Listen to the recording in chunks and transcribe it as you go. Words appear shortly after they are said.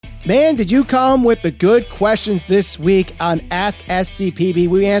Man, did you come with the good questions this week on Ask SCPB?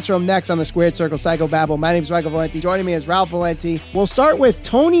 We answer them next on the Squared Circle Psychobabble. My name is Michael Valenti. Joining me is Ralph Valenti. We'll start with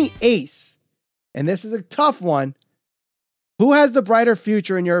Tony Ace, and this is a tough one. Who has the brighter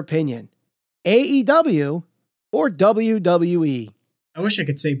future in your opinion, AEW or WWE? I wish I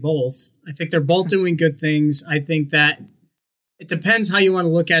could say both. I think they're both doing good things. I think that it depends how you want to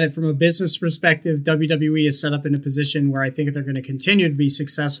look at it from a business perspective. WWE is set up in a position where I think they're going to continue to be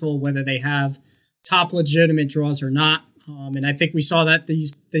successful, whether they have top legitimate draws or not. And I think we saw that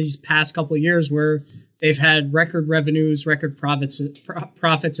these past couple of years where they've had record revenues, record profits,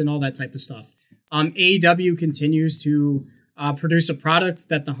 and all that type of stuff. AEW continues to produce a product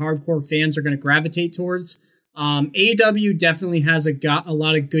that the hardcore fans are going to gravitate towards. AEW definitely has got a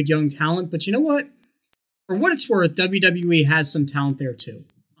lot of good young talent, but you know what? For what it's worth, WWE has some talent there too.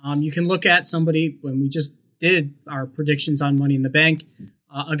 You can look at somebody, when we just did our predictions on Money in the Bank,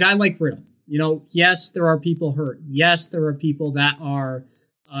 a guy like Riddle. You know, yes, there are people hurt. Yes, there are people that are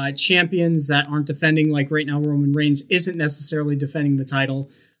champions that aren't defending, like right now Roman Reigns isn't necessarily defending the title.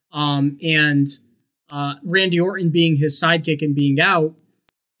 And Randy Orton being his sidekick and being out,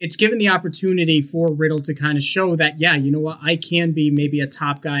 it's given the opportunity for Riddle to kind of show that, yeah, you know what, I can be maybe a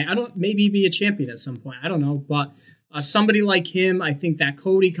top guy. Maybe be a champion at some point. I don't know. But somebody like him, I think that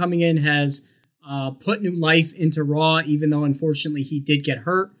Cody coming in has put new life into Raw, even though unfortunately he did get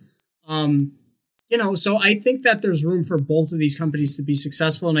hurt. So I think that there's room for both of these companies to be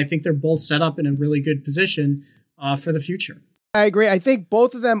successful. And I think they're both set up in a really good position for the future. I agree. I think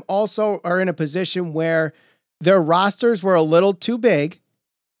both of them also are in a position where their rosters were a little too big.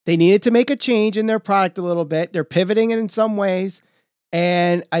 They needed to make a change in their product a little bit. They're pivoting it in some ways.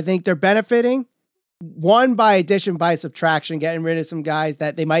 And I think they're benefiting, one, by addition, by subtraction, getting rid of some guys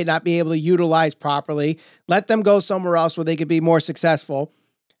that they might not be able to utilize properly. Let them go somewhere else where they could be more successful.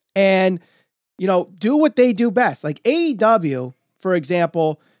 And, do what they do best. Like AEW, for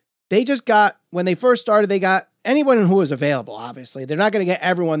example, they just got, when they first started, they got anyone who was available, obviously. They're not going to get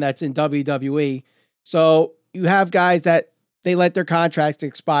everyone that's in WWE. So you have guys that they let their contracts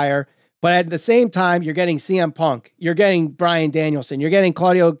expire, but at the same time, you're getting CM Punk, you're getting Bryan Danielson, you're getting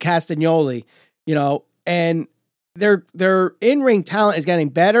Claudio Castagnoli, and their in-ring talent is getting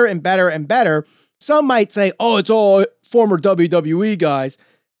better and better and better. Some might say, oh, it's all former WWE guys,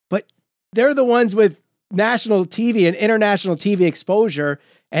 but they're the ones with national TV and international TV exposure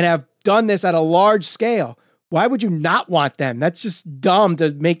and have done this at a large scale. Why would you not want them? That's just dumb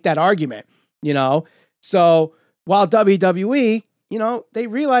to make that argument, So while WWE, they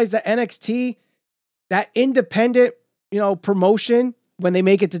realize that NXT, that independent, promotion, when they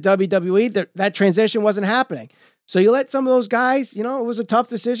make it to WWE, that transition wasn't happening. So you let some of those guys, it was a tough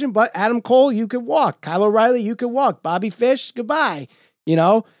decision, but Adam Cole, you could walk. Kyle O'Reilly, you could walk. Bobby Fish, goodbye,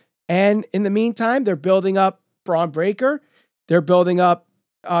 And in the meantime, they're building up Braun Breaker. They're building up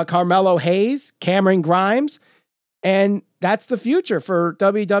Carmelo Hayes, Cameron Grimes. And that's the future for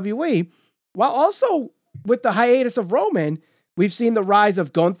WWE. While also, with the hiatus of Roman, we've seen the rise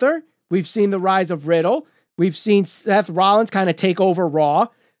of Gunther. We've seen the rise of Riddle. We've seen Seth Rollins kind of take over Raw.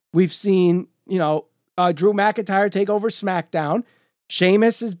 We've seen, Drew McIntyre take over SmackDown.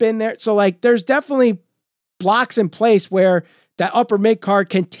 Sheamus has been there. So, there's definitely blocks in place where that upper mid-card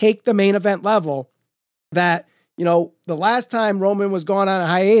can take the main event level. That, the last time Roman was gone on a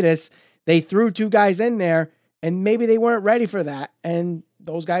hiatus, they threw two guys in there, and maybe they weren't ready for that. And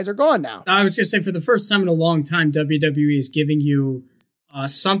those guys are gone now. I was going to say, for the first time in a long time, WWE is giving you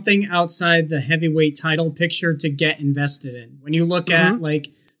something outside the heavyweight title picture to get invested in. When you look at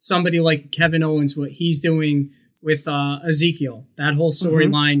somebody like Kevin Owens, what he's doing with Ezekiel, that whole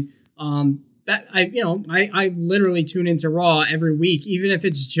storyline, that I literally tune into Raw every week, even if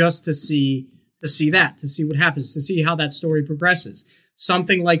it's just to see what happens, to see how that story progresses.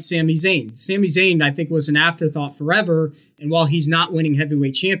 Something like Sami Zayn. Sami Zayn, I think, was an afterthought forever. And while he's not winning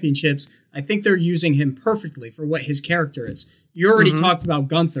heavyweight championships, I think they're using him perfectly for what his character is. You already talked about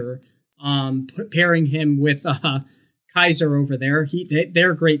Gunther, pairing him with Kaiser over there.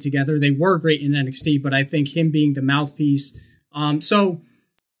 They're great together. They were great in NXT, but I think him being the mouthpiece. So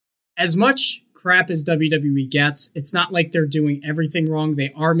as much crap as WWE gets, it's not like they're doing everything wrong.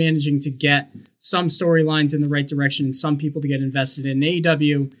 They are managing to get some storylines in the right direction and some people to get invested in.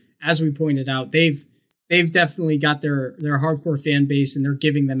 AEW, as we pointed out, they've definitely got their hardcore fan base and they're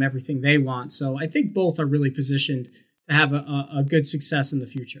giving them everything they want. So I think both are really positioned to have a good success in the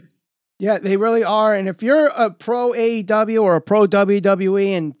future. Yeah, they really are. And if you're a pro AEW or a pro WWE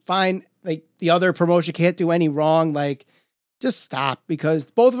and find the other promotion can't do any wrong, just stop,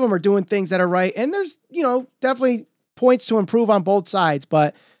 because both of them are doing things that are right. And there's, definitely points to improve on both sides,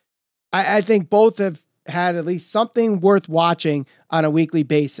 but I think both have had at least something worth watching on a weekly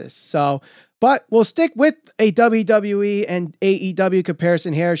basis. So, but we'll stick with a WWE and AEW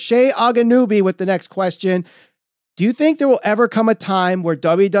comparison here. Shay Aganubi with the next question. Do you think there will ever come a time where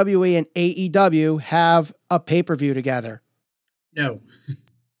WWE and AEW have a pay-per-view together? No.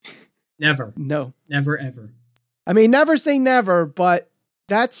 Never. No. Never, ever. I mean, never say never, but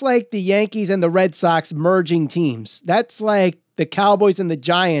that's like the Yankees and the Red Sox merging teams. That's like the Cowboys and the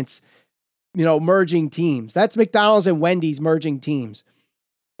Giants, merging teams. That's McDonald's and Wendy's merging teams.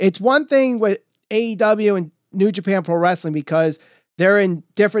 It's one thing with AEW and New Japan Pro Wrestling because they're in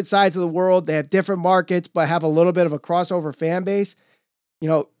different sides of the world. They have different markets, but have a little bit of a crossover fan base.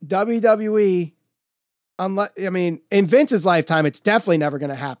 WWE, in Vince's lifetime, it's definitely never going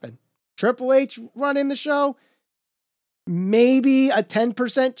to happen. Triple H running the show, maybe a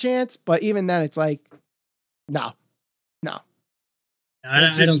 10% chance, but even then it's like, no.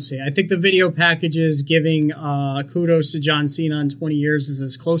 I don't see it. I think the video packages giving kudos to John Cena on 20 years is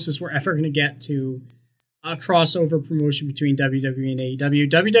as close as we're ever going to get to a crossover promotion between WWE and AEW.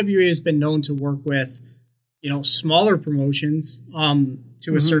 WWE has been known to work with, smaller promotions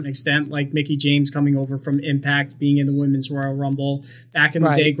to a certain extent, like Mickie James coming over from Impact, being in the Women's Royal Rumble. Back in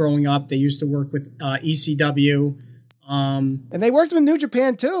the day growing up, they used to work with ECW. And they worked with New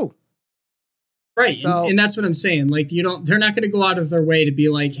Japan too. Right. So, and that's what I'm saying. Like, they're not going to go out of their way to be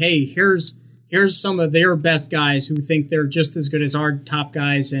like, hey, here's some of their best guys who think they're just as good as our top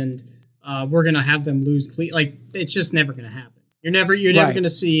guys. And we're going to have them lose. Like, it's just never going to happen. You're never going to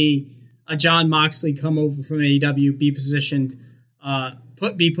see a John Moxley come over from AEW, be positioned,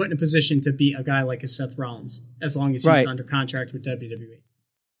 be put in a position to beat a guy like a Seth Rollins, as long as he's under contract with WWE.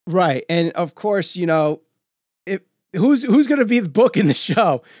 Right. And of course, who's going to be the book in the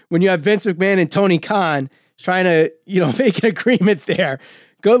show when you have Vince McMahon and Tony Khan trying to, make an agreement there?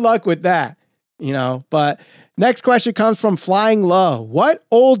 Good luck with that, but next question comes from Flying Low. What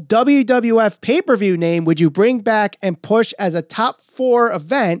old WWF pay-per-view name would you bring back and push as a top 4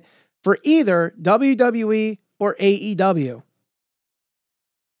 event for either WWE or AEW?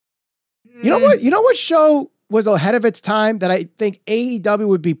 You know what show was ahead of its time that I think AEW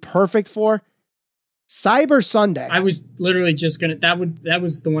would be perfect for? Cyber Sunday. I was literally just that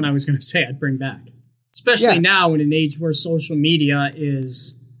was the one I was gonna say I'd bring back. Especially now in an age where social media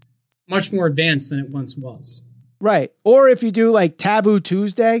is much more advanced than it once was. Right. Or if you do like Taboo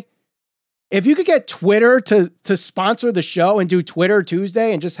Tuesday, if you could get Twitter to sponsor the show and do Twitter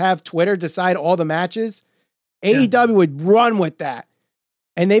Tuesday and just have Twitter decide all the matches, AEW would run with that.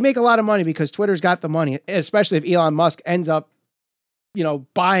 And they make a lot of money because Twitter's got the money, especially if Elon Musk ends up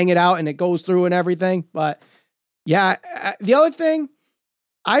buying it out and it goes through and everything. But the other thing,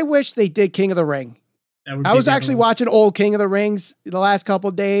 I wish they did King of the Ring. I was actually watching old King of the Rings the last couple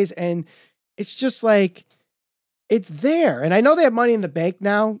of days, and it's just like, it's there. And I know they have Money in the Bank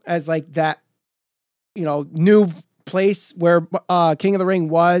now as like that, new place where King of the Ring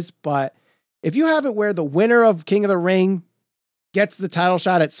was. But if you have it where the winner of King of the Ring gets the title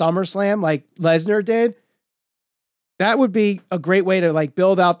shot at SummerSlam like Lesnar did, that would be a great way to like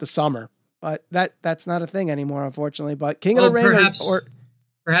build out the summer, but that's not a thing anymore, unfortunately. But King of the Ring,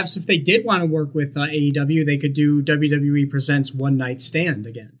 perhaps if they did want to work with AEW, they could do WWE Presents One Night Stand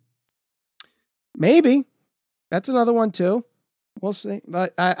again. Maybe that's another one too. We'll see,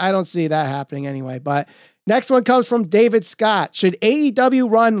 but I don't see that happening anyway. But next one comes from David Scott. Should AEW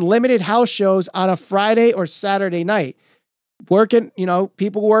run limited house shows on a Friday or Saturday night? Working,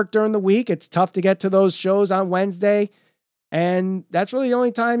 people work during the week. It's tough to get to those shows on Wednesday. And that's really the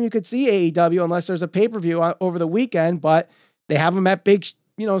only time you could see AEW unless there's a pay-per-view over the weekend. But they have them at big,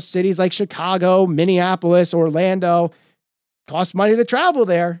 cities like Chicago, Minneapolis, Orlando. Costs money to travel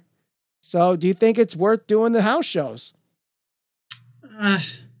there. So do you think it's worth doing the house shows? I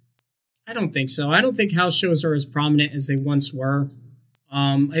don't think so. I don't think house shows are as prominent as they once were.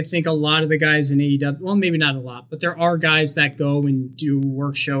 I think a lot of the guys in AEW, well, maybe not a lot, but there are guys that go and do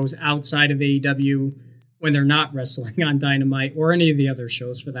work shows outside of AEW when they're not wrestling on Dynamite or any of the other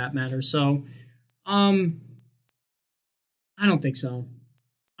shows for that matter. So, I don't think so.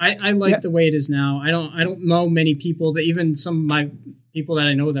 I like the way it is now. I don't know many people that, even some of my people that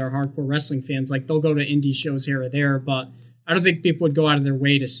I know that are hardcore wrestling fans, like they'll go to indie shows here or there, but I don't think people would go out of their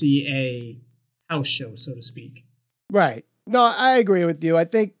way to see a house show, so to speak. Right. No, I agree with you. I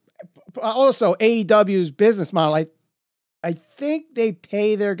think also AEW's business model, I think they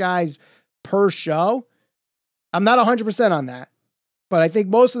pay their guys per show. I'm not 100% on that, but I think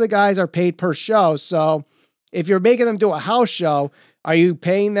most of the guys are paid per show. So if you're making them do a house show, are you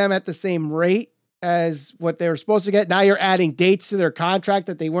paying them at the same rate as what they were supposed to get. Now you're adding dates to their contract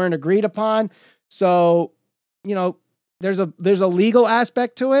that they weren't agreed upon. So, you know, there's a legal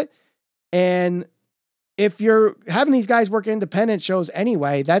aspect to it. And if you're having these guys work independent shows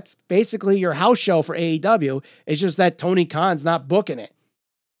anyway, that's basically your house show for AEW. It's just that Tony Khan's not booking it.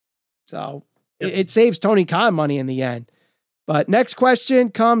 So it saves Tony Khan money in the end. But next question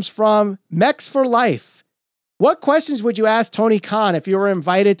comes from Mex for Life. What questions would you ask Tony Khan if you were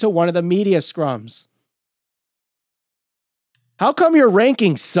invited to one of the media scrums? How come your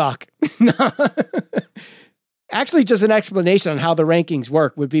rankings suck? Actually, just an explanation on how the rankings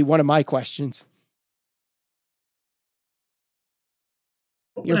work would be one of my questions.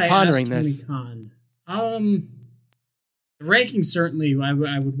 You're pondering this. Tony Khan? The rankings, certainly, I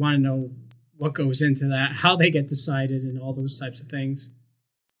would want to know what goes into that, how they get decided, and all those types of things.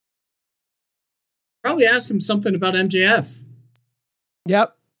 Probably ask him something about MJF.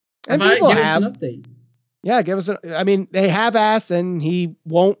 Yep. And give us an update. Yeah, I mean, they have asked, and he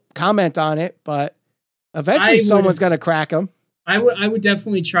won't comment on it, but eventually someone's got to crack him. I would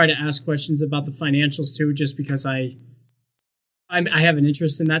definitely try to ask questions about the financials too, just because I have an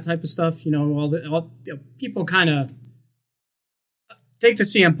interest in that type of stuff. You know, people kind of take the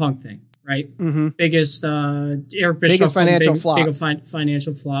CM Punk thing, right? Mm-hmm. Biggest Eric Bischoff biggest financial flop.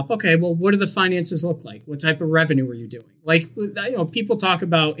 Financial flop. Okay, well, what do the finances look like? What type of revenue are you doing? Like, you know, people talk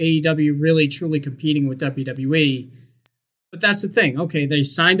about AEW really truly competing with WWE, but that's the thing. Okay, they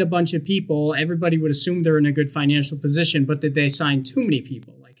signed a bunch of people. Everybody would assume they're in a good financial position, but did they sign too many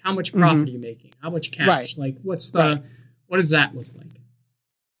people? Like, how much profit are you making? How much cash? Right. Like, what does that look like?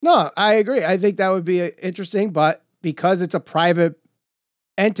 No, I agree. I think that would be interesting, but because it's a private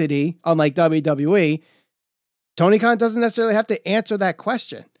entity, unlike WWE, Tony Khan doesn't necessarily have to answer that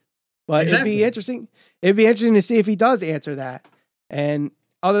question. But exactly. It'd be interesting to see if he does answer that. And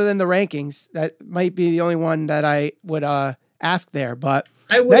other than the rankings, that might be the only one that I would ask there. But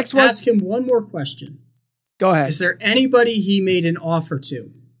I would ask him one more question. Go ahead. Is there anybody he made an offer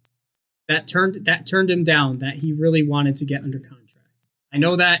to that turned him down, that he really wanted to get under contract? I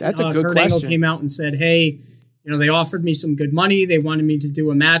know that That's a good Kurt question. Angle came out and said, hey, you know, they offered me some good money. They wanted me to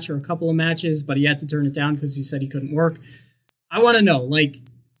do a match or a couple of matches, but he had to turn it down because he said he couldn't work. I want to know, like,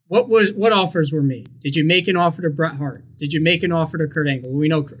 what offers were made? Did you make an offer to Bret Hart? Did you make an offer to Kurt Angle? We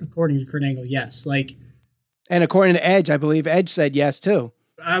know, according to Kurt Angle, yes. Like, and according to Edge, I believe Edge said yes too.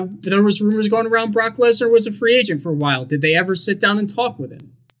 There was rumors going around Brock Lesnar was a free agent for a while. Did they ever sit down and talk with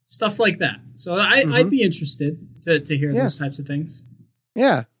him? Stuff like that. So I'd be interested to hear those types of things.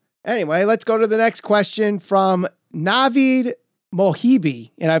 Yeah. Anyway, let's go to the next question from Navid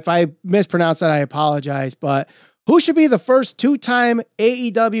Mohibi. And if I mispronounce that, I apologize. But who should be the first two-time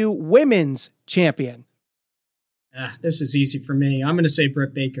AEW Women's Champion? This is easy for me. I'm going to say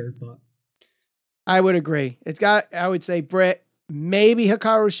Britt Baker, but I would agree. I would say Britt, maybe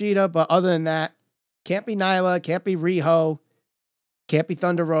Hikaru Shida, but other than that, can't be Nyla, can't be Riho, can't be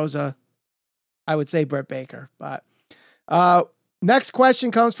Thunder Rosa. I would say Britt Baker. But next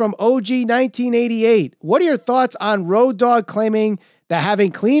question comes from OG1988. What are your thoughts on Road Dogg claiming that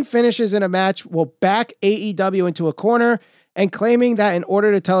having clean finishes in a match will back AEW into a corner, and claiming that in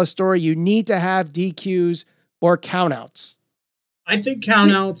order to tell a story, you need to have DQs or countouts? I think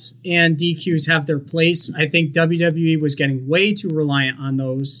countouts and DQs have their place. I think WWE was getting way too reliant on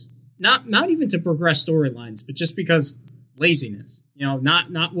those. Not even to progress storylines, but just because laziness. You know,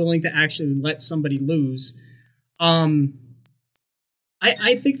 not willing to actually let somebody lose. I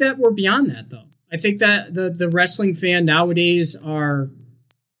think that we're beyond that, though. I think that the wrestling fan nowadays are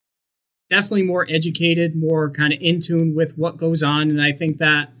definitely more educated, more kind of in tune with what goes on. And I think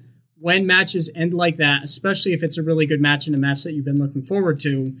that when matches end like that, especially if it's a really good match and a match that you've been looking forward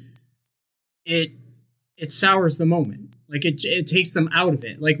to, it sours the moment. Like it takes them out of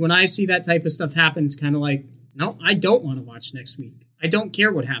it. Like when I see that type of stuff happen, it's kind of like, no, I don't want to watch next week. I don't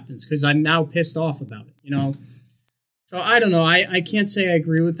care what happens because I'm now pissed off about it, you know? So I don't know. I can't say I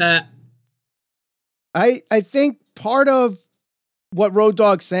agree with that. I think part of what Road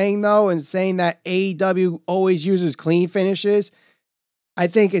Dogg's saying, though, and saying that AEW always uses clean finishes, I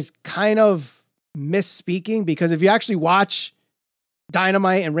think is kind of misspeaking, because if you actually watch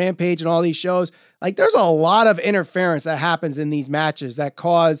Dynamite and Rampage and all these shows, like there's a lot of interference that happens in these matches that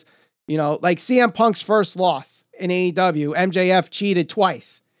cause, you know, like CM Punk's first loss in AEW, MJF cheated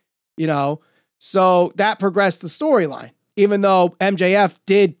twice, you know, so that progressed the storyline, even though MJF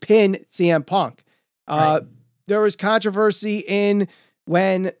did pin CM Punk. Right. There was controversy in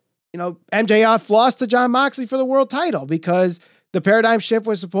when, you know, MJF lost to Jon Moxley for the world title because the paradigm shift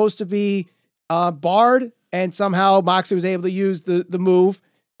was supposed to be barred, and somehow Moxley was able to use the move,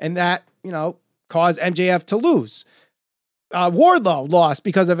 and that, you know, caused MJF to lose. Wardlow lost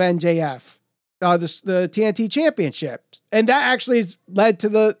because of MJF, the TNT Championship. And that actually has led to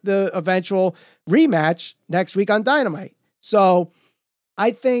the eventual rematch next week on Dynamite. So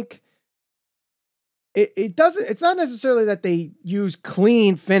I think it's not necessarily that they use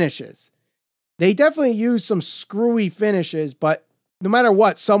clean finishes. They definitely use some screwy finishes, but no matter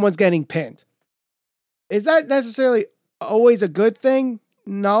what, someone's getting pinned. Is that necessarily always a good thing?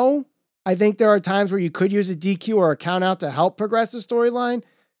 No. I think there are times where you could use a DQ or a count out to help progress the storyline.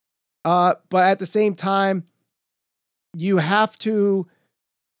 But at the same time, you have to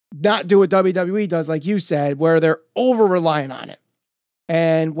not do what WWE does, like you said, where they're over relying on it.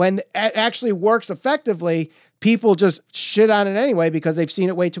 And when it actually works effectively, people just shit on it anyway because they've seen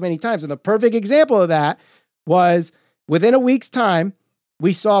it way too many times. And the perfect example of that was within a week's time,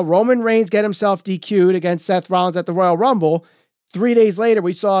 we saw Roman Reigns get himself DQ'd against Seth Rollins at the Royal Rumble. 3 days later,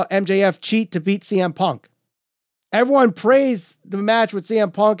 we saw MJF cheat to beat CM Punk. Everyone praised the match with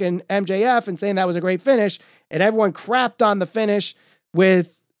CM Punk and MJF and saying that was a great finish. And everyone crapped on the finish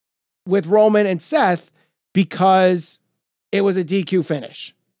with Roman and Seth because it was a DQ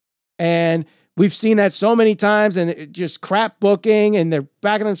finish. And we've seen that so many times, and it just crap booking, and they're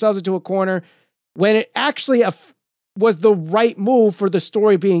backing themselves into a corner when it actually was the right move for the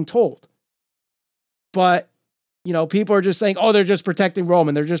story being told. But, people are just saying, oh, they're just protecting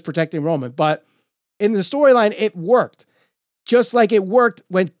Roman. They're just protecting Roman. But in the storyline, it worked. Just like it worked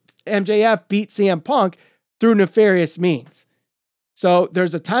when MJF beat CM Punk through nefarious means. So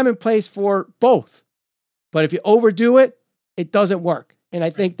there's a time and place for both. But if you overdo it, it doesn't work. And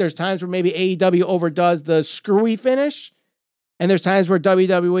I think there's times where maybe AEW overdoes the screwy finish. And there's times where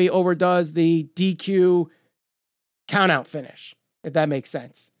WWE overdoes the DQ countout finish, if that makes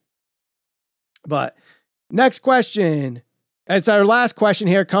sense. But next question. It's our last question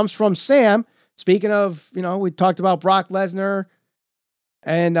here. Comes from Sam. Speaking of, we talked about Brock Lesnar.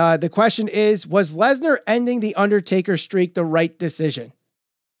 And the question is, was Lesnar ending the Undertaker streak the right decision?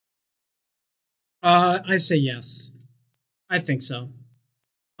 I say yes. I think so.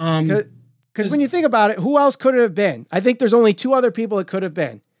 Because when you think about it, who else could it have been? I think there's only two other people it could have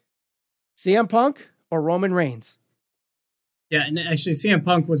been. CM Punk or Roman Reigns. Yeah, and actually CM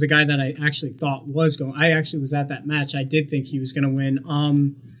Punk was a guy that I actually thought was going. I actually was at that match. I did think he was going to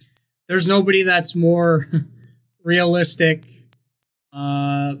win. There's nobody that's more realistic,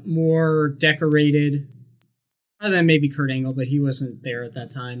 more decorated, other than maybe Kurt Angle, but he wasn't there at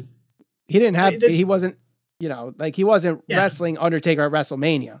that time. He didn't have. He wasn't. He wasn't wrestling Undertaker at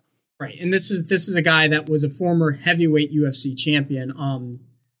WrestleMania. Right, and this is a guy that was a former heavyweight UFC champion.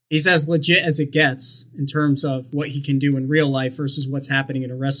 He's as legit as it gets in terms of what he can do in real life versus what's happening in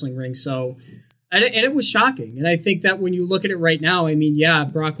a wrestling ring. So, and it was shocking. And I think that when you look at it right now, I mean, yeah,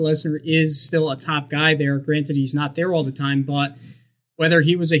 Brock Lesnar is still a top guy there. Granted, he's not there all the time, but whether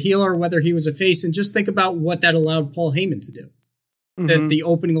he was a heel or whether he was a face, and just think about what that allowed Paul Heyman to do. Mm-hmm. The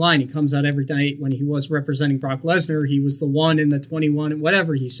opening line, he comes out every night when he was representing Brock Lesnar. He was the one in the 21 and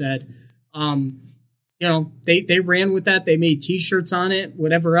whatever he said. They ran with that. They made T-shirts on it,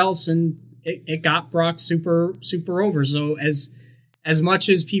 whatever else, and it got Brock super, super over. So as much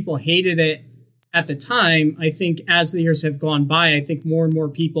as people hated it at the time, I think as the years have gone by, I think more and more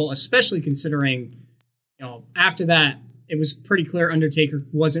people, especially considering, after that, it was pretty clear Undertaker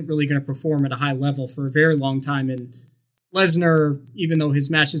wasn't really going to perform at a high level for a very long time. And Lesnar, even though his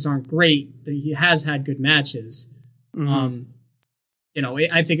matches aren't great, he has had good matches. Mm-hmm.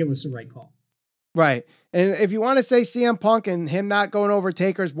 I think it was the right call. Right. And if you want to say CM Punk and him not going over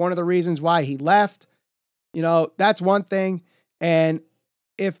Taker is one of the reasons why he left, that's one thing. And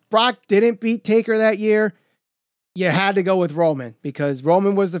if Brock didn't beat Taker that year, you had to go with Roman because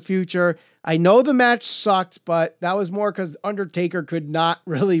Roman was the future. I know the match sucked, but that was more because Undertaker could not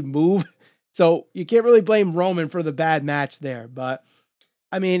really move. So you can't really blame Roman for the bad match there. But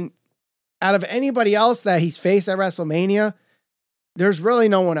I mean, out of anybody else that he's faced at WrestleMania, there's really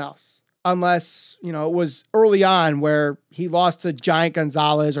no one else. Unless, it was early on where he lost to Giant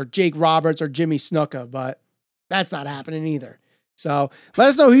Gonzalez or Jake Roberts or Jimmy Snuka, but that's not happening either. So let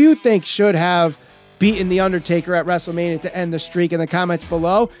us know who you think should have beaten The Undertaker at WrestleMania to end the streak in the comments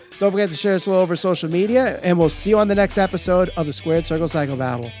below. Don't forget to share this all over social media, and we'll see you on the next episode of the Squared Circle Psycho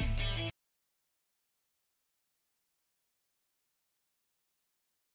Babble.